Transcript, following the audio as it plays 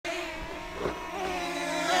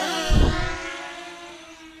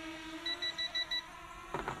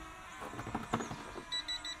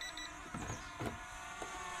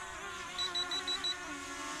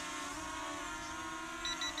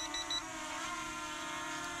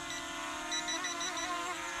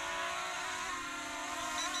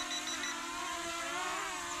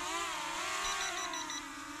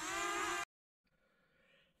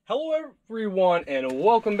Hello everyone and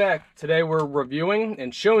welcome back. Today we're reviewing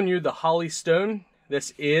and showing you the Holly Stone.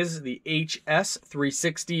 This is the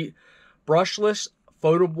HS360 brushless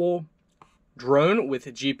floatable drone with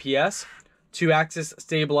a GPS, 2-axis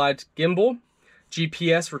stabilized gimbal,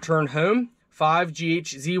 GPS return home, 5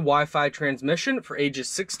 GHz Wi-Fi transmission for ages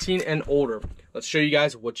 16 and older. Let's show you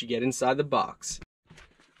guys what you get inside the box.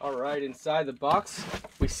 Alright, inside the box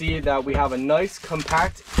we see that we have a nice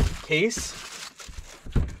compact case.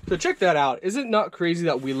 So check that out. Is it not crazy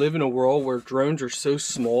that we live in a world where drones are so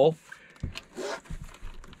small?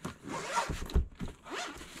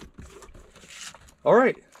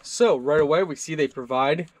 Alright, so right away we see they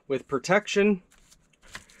provide with protection.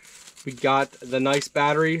 We got the nice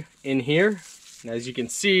battery in here. And as you can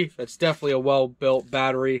see, that's definitely a well-built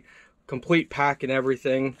battery. Complete pack and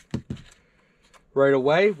everything. Right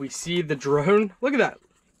away, we see the drone. Look at that.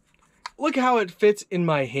 Look how it fits in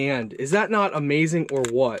my hand. Is that not amazing or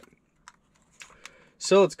what?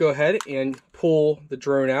 So let's go ahead and pull the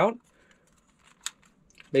drone out.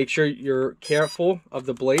 Make sure you're careful of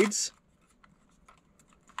the blades.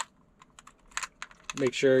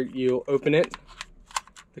 Make sure you open it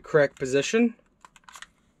the correct position.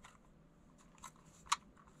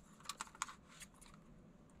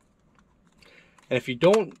 And if you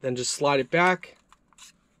don't, then just slide it back.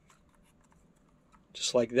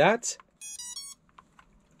 Just like that.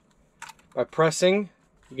 By pressing,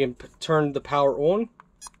 you can turn the power on.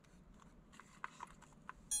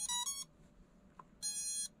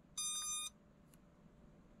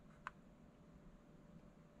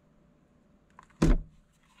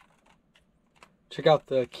 Check out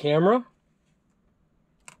the camera.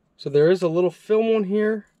 So there is a little film on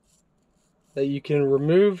here that you can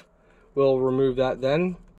remove. We'll remove that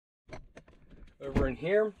then. Over in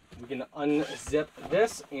here, we can unzip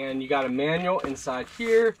this, and you got a manual inside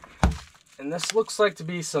here. And this looks like to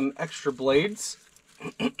be some extra blades.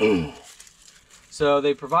 So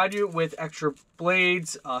they provide you with extra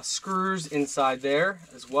blades, screws inside there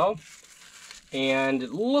as well. And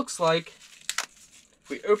it looks like if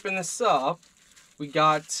we open this up, we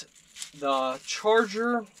got the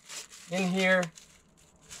charger in here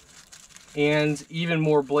and even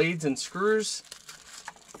more blades and screws.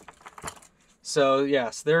 So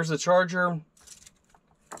yes, there's the charger.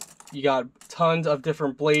 You got tons of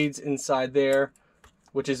different blades inside there,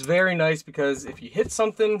 which is very nice because if you hit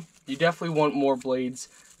something, you definitely want more blades.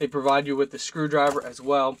 They provide you with the screwdriver as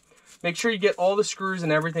well. Make sure you get all the screws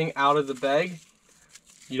and everything out of the bag.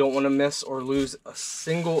 You don't want to miss or lose a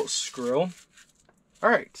single screw. All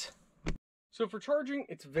right. So for charging,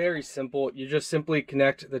 it's very simple. You just simply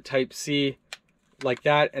connect the Type-C like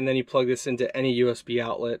that, and then you plug this into any USB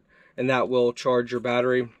outlet, and that will charge your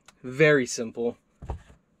battery. Very simple.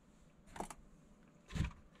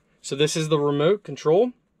 So this is the remote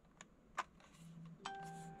control.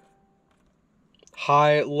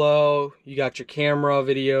 High, low, you got your camera,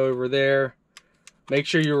 video over there. Make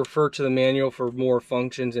sure you refer to the manual for more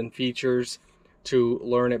functions and features to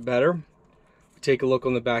learn it better. Take a look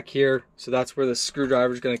on the back here. So that's where the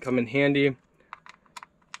screwdriver is going to come in handy.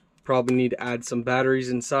 Probably need to add some batteries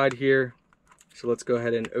inside here. So let's go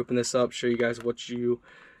ahead and open this up, show you guys what you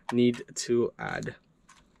need to add.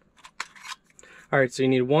 All right, so you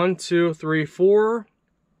need 1, 2, 3, 4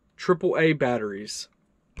 AAA batteries.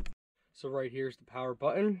 So right here's the power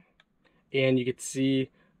button, and you get to see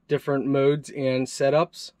different modes and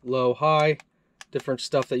setups, low, high, different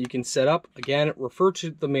stuff that you can set up. Again, refer to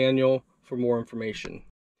the manual for more information.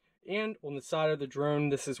 And on the side of the drone,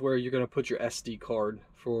 this is where you're going to put your SD card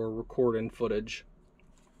for recording footage.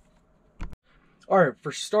 Alright,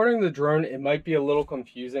 for starting the drone, it might be a little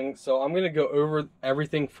confusing, so I'm going to go over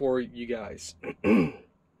everything for you guys.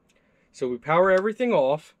 So we power everything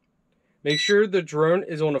off. Make sure the drone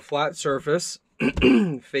is on a flat surface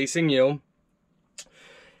facing you.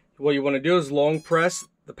 What you want to do is long press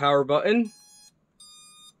the power button.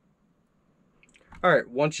 Alright,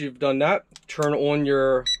 once you've done that, turn on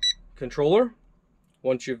your controller.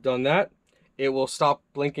 Once you've done that, it will stop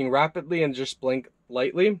blinking rapidly and just blink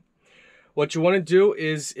lightly. What you want to do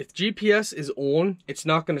is, if GPS is on, it's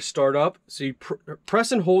not going to start up. So you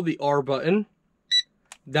press and hold the R button.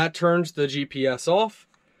 That turns the GPS off.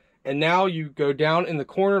 And now you go down in the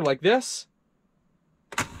corner like this.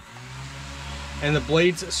 And the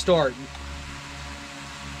blades start.